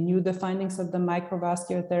patients, they knew the findings of the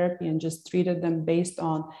microvascular therapy and just treated them based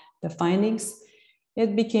on the findings.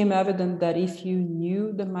 It became evident that if you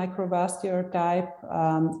knew the microvascular type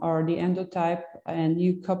or the endotype and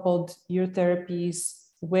you coupled your therapies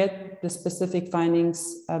with the specific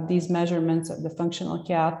findings of these measurements of the functional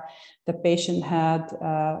CAT, the patient had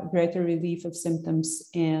greater relief of symptoms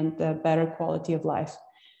and better quality of life.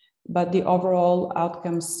 but the overall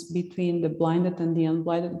outcomes between the blinded and the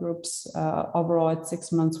unblinded groups overall at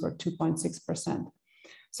 6 months were 2.6%.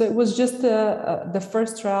 So it was just the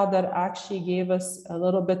first trial that actually gave us a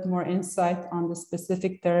little bit more insight on the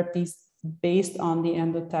specific therapies based on the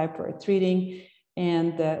endotype we're treating,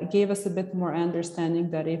 and gave us a bit more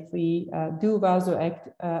understanding that if we do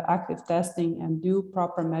vasoactive testing and do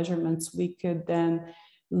proper measurements, we could then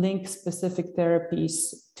link specific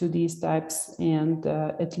therapies to these types and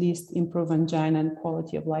at least improve angina and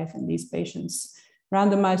quality of life in these patients.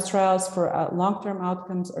 Randomized trials for long-term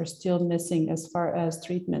outcomes are still missing as far as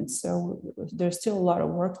treatments. So there's still a lot of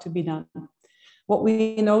work to be done. What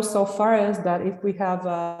we know so far is that if we have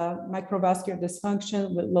microvascular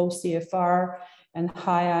dysfunction with low CFR and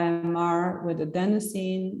high IMR with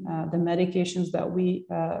adenosine, the medications that we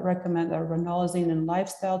recommend are ranolazine and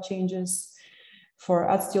lifestyle changes. For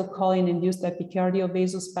acetylcholine-induced epicardial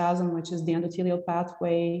vasospasm, which is the endothelial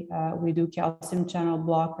pathway, we do calcium channel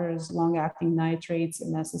blockers, long-acting nitrates,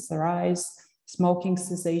 and SSRIs, smoking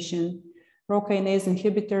cessation. Rho kinase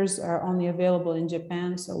inhibitors are only available in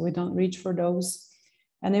Japan, so we don't reach for those.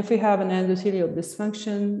 And if we have an endothelial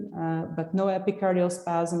dysfunction, but no epicardial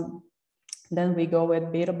spasm, then we go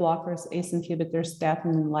with beta blockers, ACE inhibitors,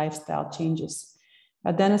 statin, and lifestyle changes.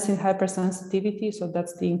 Adenosine hypersensitivity, so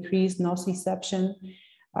that's the increased nociception,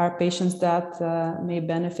 are patients that may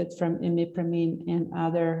benefit from imipramine and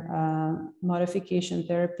other modification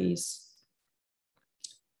therapies.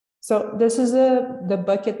 So this is the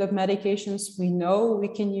bucket of medications we know we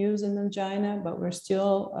can use in angina, but we're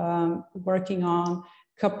still working on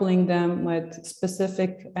coupling them with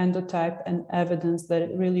specific endotype and evidence that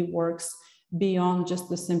it really works beyond just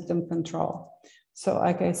the symptom control. So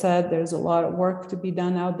like I said, there's a lot of work to be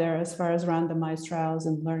done out there as far as randomized trials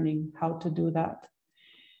and learning how to do that.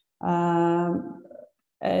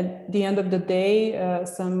 At the end of the day,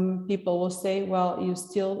 some people will say, well, you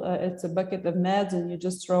still, it's a bucket of meds and you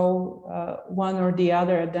just throw one or the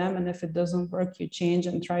other at them. And if it doesn't work, you change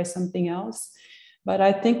and try something else. But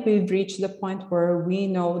I think we've reached the point where we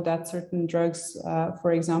know that certain drugs,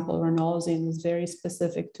 for example, ranolazine is very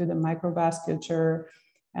specific to the microvasculature,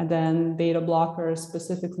 and then beta blockers,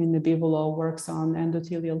 specifically Nebivolo, works on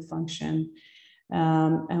endothelial function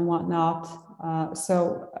and whatnot.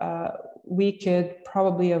 So we could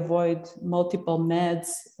probably avoid multiple meds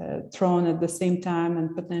thrown at the same time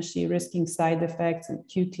and potentially risking side effects and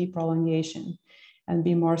QT prolongation and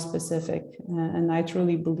be more specific. And I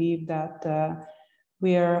truly believe that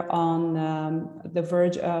we are on the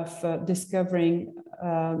verge of discovering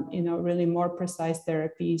really more precise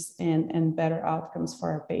therapies and better outcomes for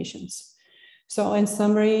our patients. So in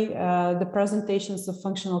summary, the presentations of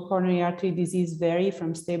functional coronary artery disease vary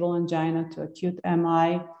from stable angina to acute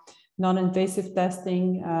MI. Non-invasive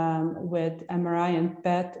testing with MRI and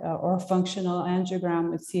PET or functional angiogram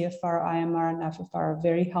with CFR, IMR, and FFR are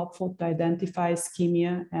very helpful to identify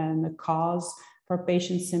ischemia and the cause for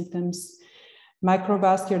patient symptoms.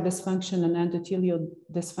 Microvascular dysfunction and endothelial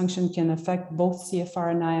dysfunction can affect both CFR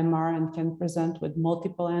and IMR and can present with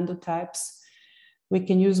multiple endotypes. We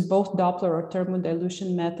can use both Doppler or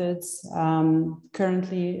thermodilution methods.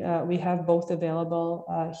 Currently, we have both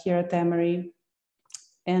available here at Emory.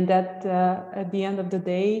 And that at the end of the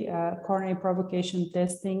day, coronary provocation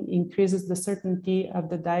testing increases the certainty of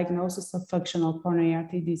the diagnosis of functional coronary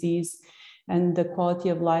artery disease, and the quality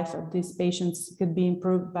of life of these patients could be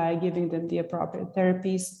improved by giving them the appropriate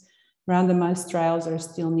therapies. Randomized trials are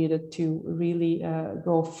still needed to really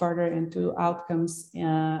go further into outcomes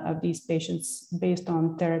of these patients based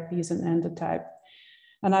on therapies and endotype.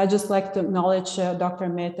 And I'd just like to acknowledge Dr.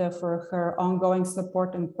 Mehta for her ongoing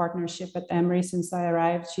support and partnership at Emory since I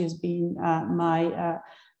arrived. She has been my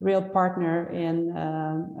real partner in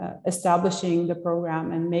establishing the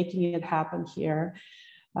program and making it happen here.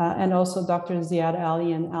 And also Dr. Ziad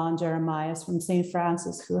Ali and Alan Jeremias from St.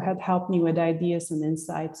 Francis, who had helped me with ideas and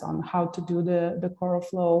insights on how to do the coral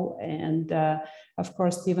flow. And of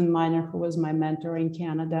course, Stephen Miner, who was my mentor in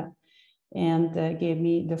Canada, and gave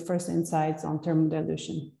me the first insights on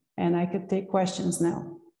thermodilution. And I could take questions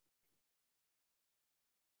now.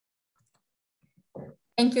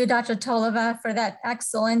 Thank you, Dr. Toleva, for that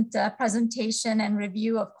excellent presentation and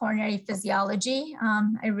review of coronary physiology.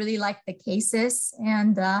 I really like the cases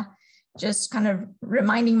and just kind of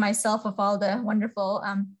reminding myself of all the wonderful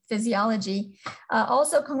physiology.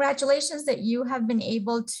 Also, congratulations that you have been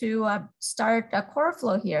able to start a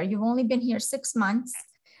CoraFlow here. You've only been here 6 months.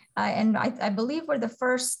 And I believe we're the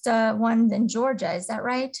first one in Georgia, is that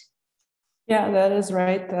right? Yeah, that is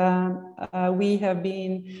right. We have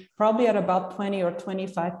been probably at about 20 or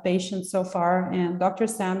 25 patients so far, and Dr.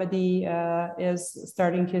 Samadi is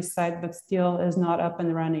starting his site, but still is not up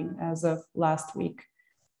and running as of last week.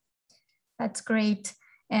 That's great.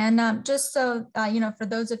 And just so, for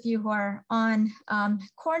those of you who are on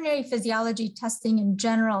coronary physiology testing in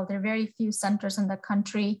general, there are very few centers in the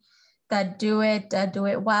country that do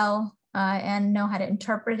it well and know how to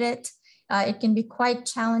interpret it. It can be quite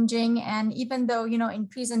challenging. And even though, in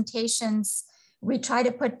presentations, we try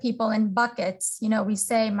to put people in buckets, we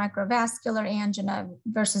say microvascular angina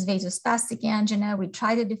versus vasospastic angina. We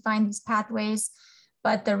try to define these pathways,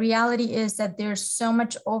 but the reality is that there's so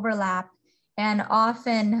much overlap. And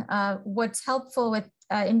often what's helpful with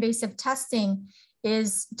invasive testing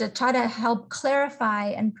is to try to help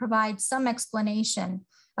clarify and provide some explanation,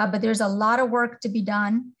 but there's a lot of work to be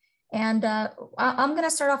done. And I'm going to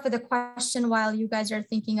start off with a question while you guys are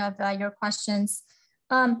thinking of your questions.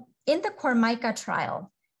 In the Cormica trial,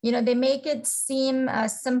 they make it seem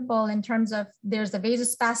simple in terms of there's the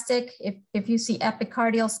vasospastic, if you see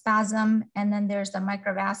epicardial spasm, and then there's the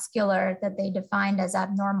microvascular that they defined as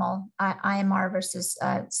abnormal, IMR versus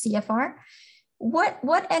CFR.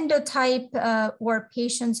 What endotype were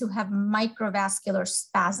patients who have microvascular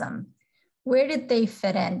spasm? Where did they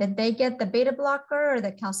fit in? Did they get the beta blocker or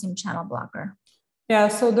the calcium channel blocker? Yeah,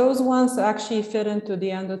 so those ones actually fit into the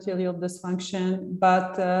endothelial dysfunction,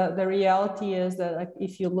 but the reality is that, like,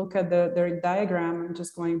 if you look at their diagram, and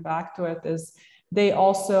just going back to it, is they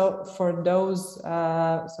also, for those,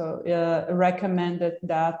 recommended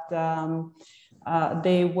that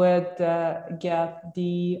they would get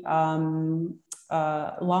the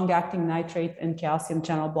long-acting nitrate and calcium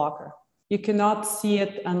channel blocker. You cannot see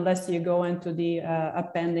it unless you go into the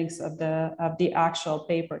appendix of the actual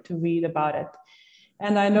paper to read about it.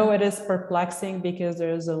 And I know it is perplexing because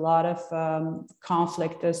there is a lot of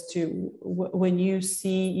conflict as to when you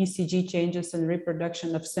see ECG changes and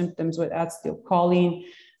reproduction of symptoms with acetylcholine,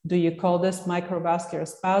 do you call this microvascular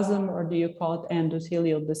spasm or do you call it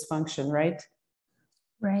endothelial dysfunction, right?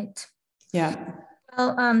 Right. Yeah.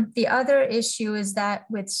 Well, the other issue is that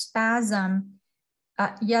with spasm,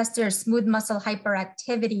 yes, there's smooth muscle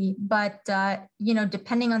hyperactivity, but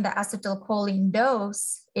depending on the acetylcholine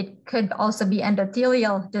dose, it could also be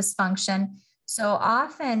endothelial dysfunction. So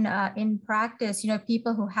often in practice,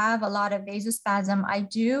 people who have a lot of vasospasm, I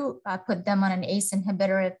do put them on an ACE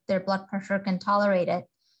inhibitor if their blood pressure can tolerate it,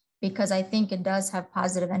 because I think it does have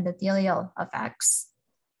positive endothelial effects.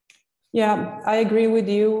 Yeah, I agree with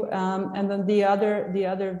you. And then the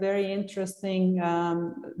other very interesting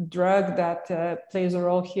drug that plays a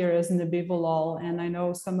role here is nebivolol. And I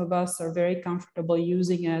know some of us are very comfortable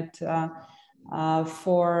using it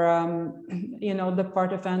for, the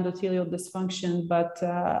part of endothelial dysfunction. But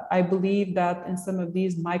I believe that in some of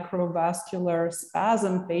these microvascular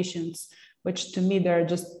spasm patients, which to me, they're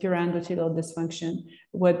just pure endothelial dysfunction,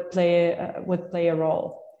 would play a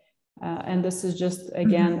role. And this is just,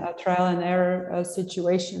 again, a trial and error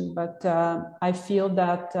situation, but I feel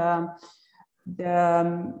that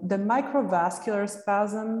the microvascular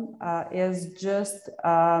spasm is just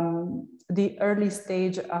the early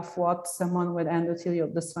stage of what someone with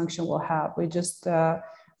endothelial dysfunction will have. We just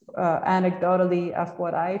anecdotally of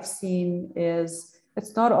what I've seen is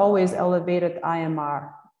it's not always elevated IMR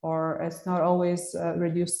or it's not always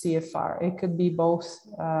reduced CFR. It could be both.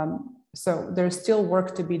 So there's still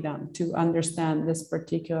work to be done to understand this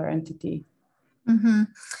particular entity. Mm-hmm.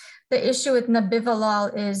 The issue with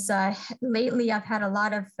nebivolol is lately I've had a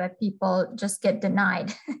lot of people just get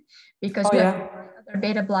denied because we have other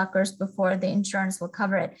beta blockers before the insurance will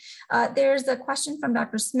cover it. There's a question from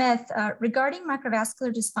Dr. Smith regarding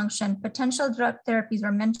microvascular dysfunction. Potential drug therapies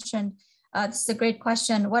were mentioned. This is a great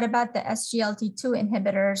question. What about the SGLT2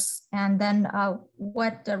 inhibitors? And then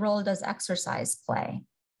what role does exercise play?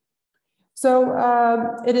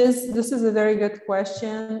 So this is a very good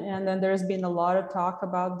question. And then there's been a lot of talk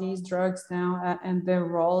about these drugs now and their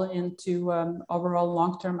role into overall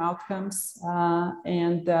long-term outcomes.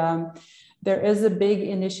 There is a big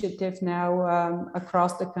initiative now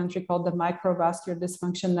across the country called the Microvascular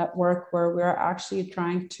Dysfunction Network, where we're actually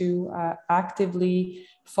trying to actively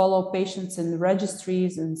follow patients in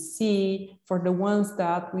registries and see for the ones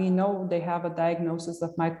that we know they have a diagnosis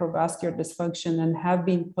of microvascular dysfunction and have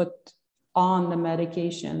been put on the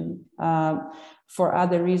medication for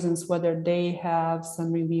other reasons, whether they have some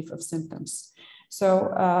relief of symptoms.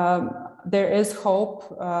 So there is hope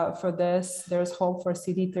for this. There's hope for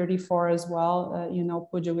CD34 as well.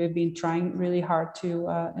 Pooja, we've been trying really hard to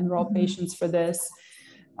enroll patients for this.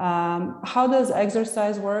 How does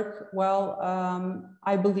exercise work? Well,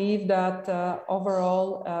 I believe that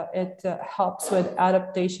overall it helps with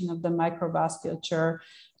adaptation of the microvasculature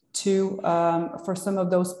to for some of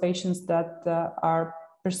those patients that are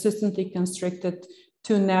persistently constricted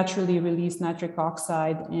to naturally release nitric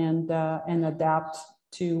oxide and adapt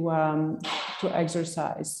to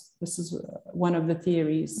exercise. This is one of the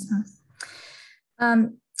theories.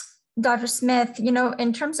 Dr. Smith, you know,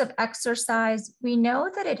 in terms of exercise, we know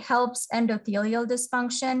that it helps endothelial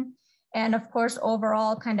dysfunction and of course,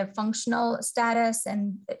 overall kind of functional status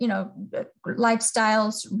and, you know,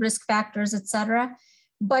 lifestyles, risk factors, et cetera.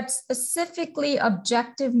 But specifically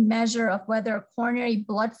objective measure of whether coronary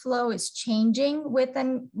blood flow is changing with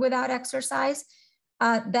and without exercise,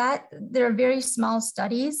 that there are very small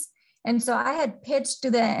studies. And so I had pitched to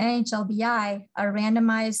the NHLBI a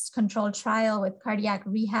randomized controlled trial with cardiac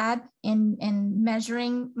rehab in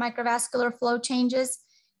measuring microvascular flow changes.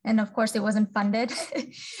 And of course, it wasn't funded.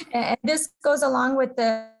 And this goes along with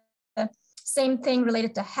the same thing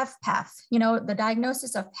related to HFpEF. You know, the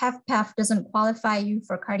diagnosis of HFpEF doesn't qualify you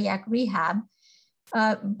for cardiac rehab.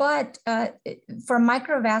 But for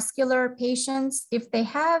microvascular patients, if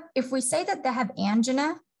we say that they have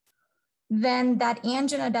angina, then that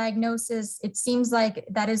angina diagnosis, it seems like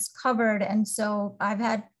that is covered. And so I've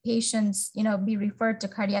had patients, you know, be referred to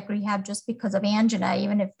cardiac rehab just because of angina,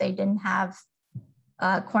 even if they didn't have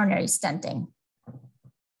coronary stenting.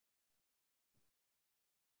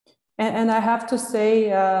 And I have to say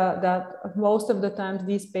that most of the times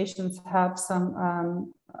these patients have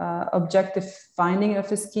some objective finding of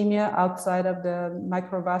ischemia outside of the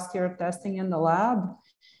microvascular testing in the lab.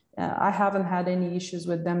 I haven't had any issues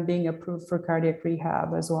with them being approved for cardiac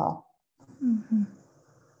rehab as well. Mm-hmm.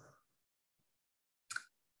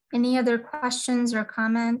 Any other questions or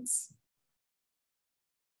comments?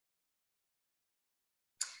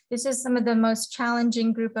 This is some of the most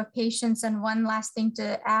challenging group of patients. And one last thing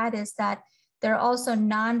to add is that there are also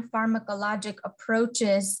non-pharmacologic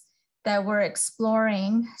approaches that we're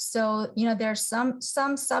exploring. So, you know, there's some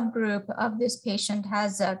subgroup of this patient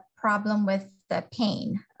has a problem with the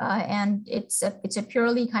pain. And it's a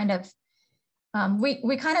purely kind of,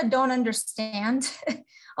 we kind of don't understand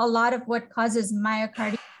a lot of what causes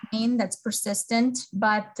myocardial pain that's persistent,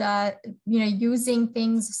 but you know, using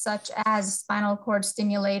things such as spinal cord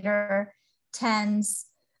stimulator, TENS,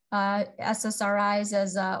 SSRIs,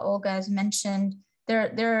 as Olga has mentioned,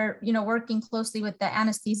 they're you know, working closely with the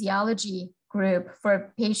anesthesiology group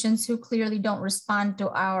for patients who clearly don't respond to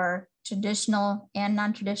our traditional and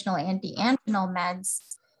non-traditional anti-anginal meds.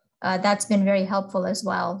 That's been very helpful as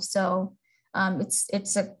well. So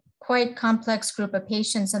it's a quite complex group of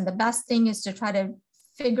patients, and the best thing is to try to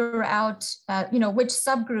figure out, you know, which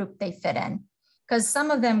subgroup they fit in, because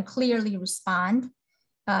some of them clearly respond,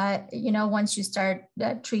 you know, once you start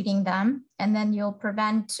treating them, and then you'll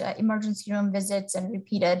prevent emergency room visits and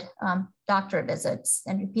repeated doctor visits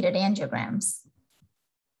and repeated angiograms.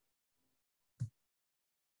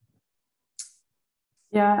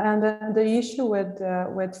 Yeah, and the issue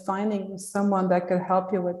with finding someone that could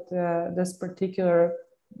help you with this particular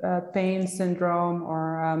pain syndrome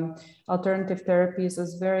or alternative therapies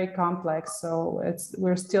is very complex. So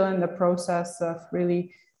we're still in the process of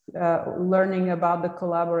really learning about the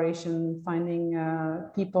collaboration, finding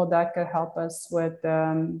people that could help us with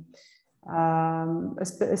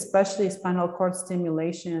especially spinal cord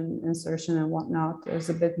stimulation, insertion and whatnot is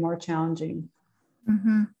a bit more challenging.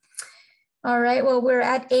 Mm-hmm. All right, well, we're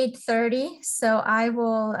at 8:30, so I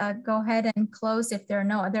will go ahead and close if there are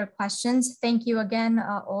no other questions. Thank you again,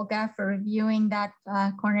 Olga, for reviewing that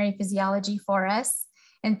coronary physiology for us.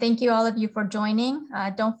 And thank you all of you for joining.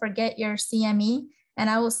 Don't forget your CME, and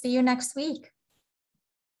I will see you next week.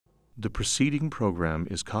 The preceding program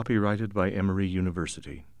is copyrighted by Emory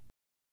University.